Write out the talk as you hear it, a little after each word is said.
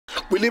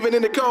We living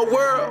in the cold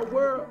world.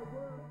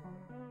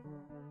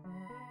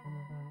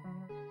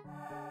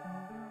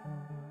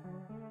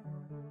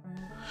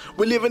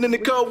 We living in the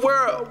cold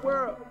world.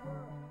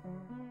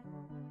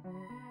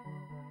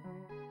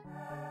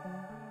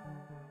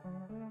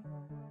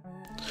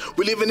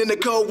 We living in the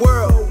cold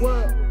world.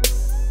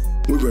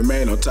 We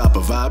remain on top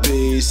of our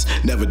P's,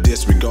 never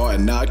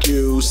disregarding our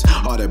cues.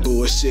 All that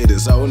bullshit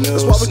is old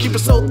news. That's why we keep it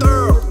so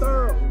thorough.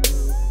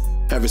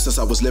 Ever since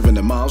I was living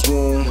in mom's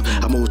room,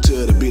 I moved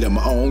to the beat of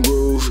my own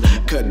groove.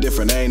 Cut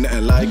different, ain't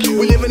nothing like you.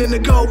 We living in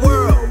the cold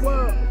world.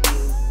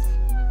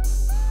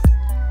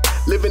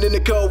 Living in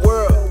the cold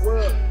world.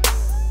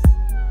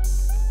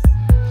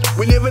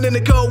 We living in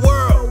the cold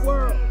world.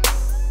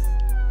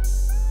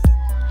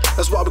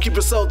 That's why we keep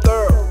it so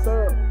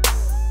thorough.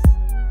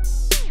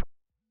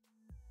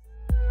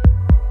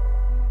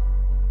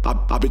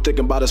 I be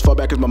thinking about as far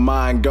back as my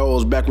mind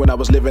goes. Back when I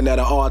was living at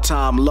an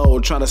all-time low,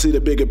 trying to see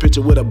the bigger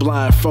picture with a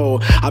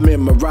blindfold. I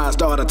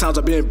memorized all the times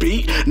I've been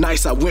beat.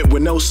 Nights I went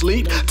with no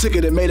sleep. Took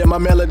it and made it my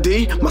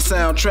melody, my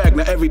soundtrack.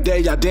 Now every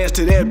day I dance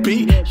to that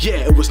beat. Yeah,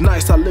 it was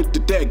nice. I looked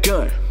at that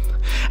gun,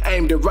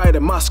 aimed it right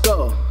at my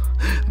skull.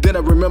 Then I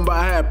remember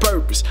I had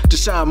purpose to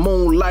shine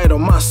moonlight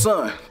on my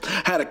son.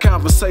 Had a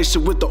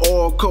conversation with the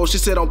oracle. She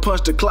said don't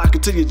punch the clock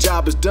until your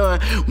job is done.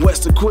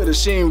 West a quitter,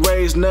 she ain't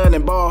raised none.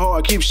 And ball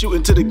hard, keep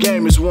shooting till the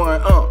game is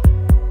won.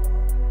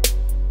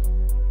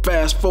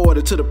 Fast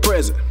forward to the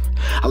present,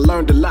 I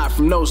learned a lot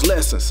from those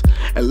lessons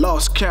and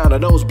lost count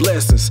of those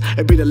blessings.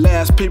 And be the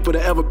last people to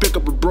ever pick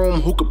up a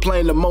broom who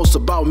complain the most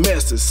about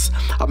messes.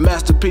 A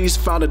masterpiece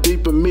found a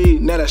deeper me.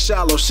 Now that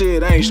shallow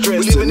shit ain't stressing.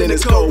 We living in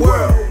this cold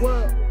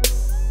world.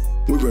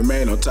 We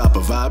remain on top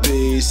of our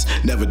P's,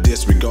 never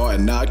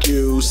disregarding our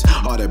cues.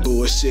 All that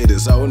bullshit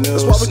is old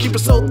news. That's why we keep it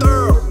so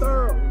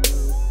thorough.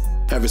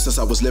 Ever since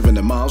I was living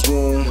in mom's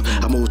room,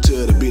 I moved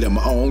to the beat of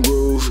my own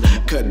groove.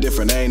 Cut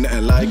different, ain't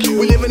nothing like you.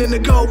 We living in the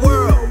cold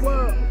world.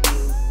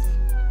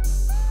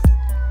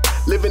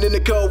 Living in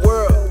the cold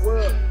world.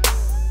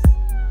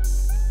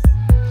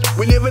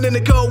 We living in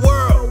the cold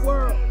world.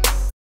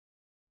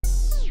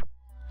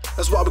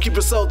 That's why we keep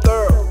it so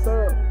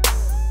thorough.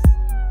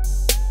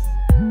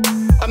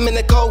 I'm in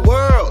the cold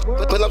world,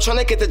 but I'm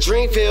tryna get the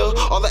dream feel.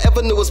 All I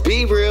ever knew was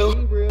be real.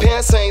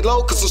 Pants ain't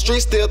low, cause the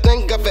streets still.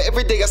 Thank God for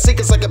every day I see,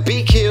 cause like a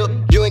bee kill.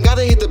 You ain't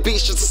gotta hit the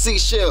beach just to see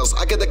shells.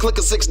 I get a click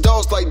of 6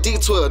 dogs like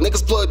D12.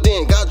 Niggas plugged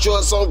in, got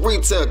drugs on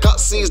retail.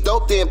 Got seized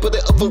dope then, put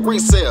it up for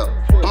resale.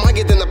 I'm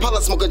higher than the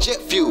pilot smoking jet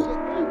fuel.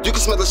 You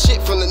can smell the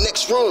shit from the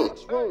next room.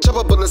 Chop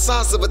up on the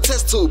size of a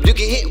test tube. You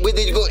get hit with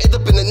it, you gon' end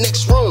up in the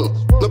next room.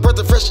 No breath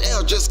of fresh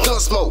air, just gun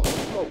smoke.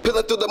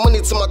 Peeling through the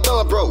money till my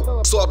thumb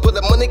broke. So I put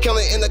the money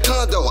counter in the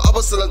condo. I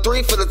was selling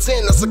 3 for the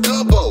 10, that's a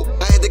combo.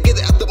 I had to get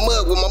it out the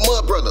mud with my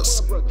mud brothers,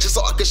 just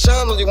so I could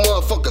shine on you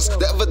motherfuckers.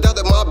 That ever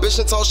doubted my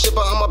ambition, talk shit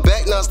behind my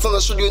back. Now it's time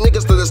to show you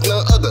niggas that there's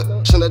none other.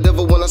 Shine the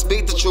devil when I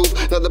speak the truth.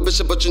 Not the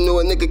bishop, but you knew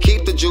a nigga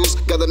keep the juice.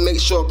 Gotta make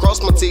sure I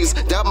cross my T's,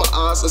 dot my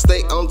I's, and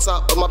stay on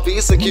top of my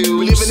P's and Q's.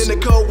 We living in the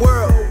cold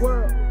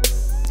world.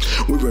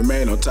 We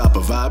remain on top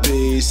of our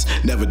P's,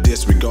 never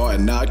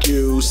disregarding our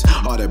cues.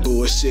 All that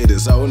bullshit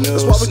is old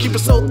news. That's why we keep it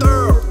so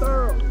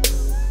thorough.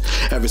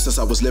 Ever since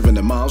I was living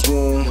in mom's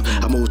room,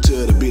 I moved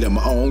to the beat of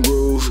my own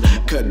groove.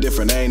 Cut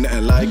different, ain't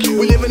nothing like you.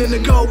 We living in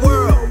the cold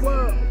world.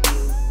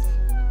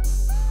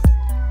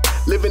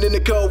 Living in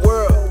the cold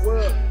world.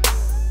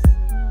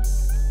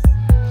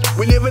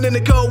 We living in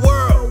the cold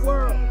world.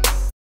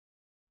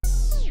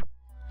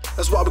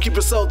 That's why we keep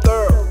it so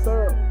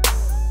thorough.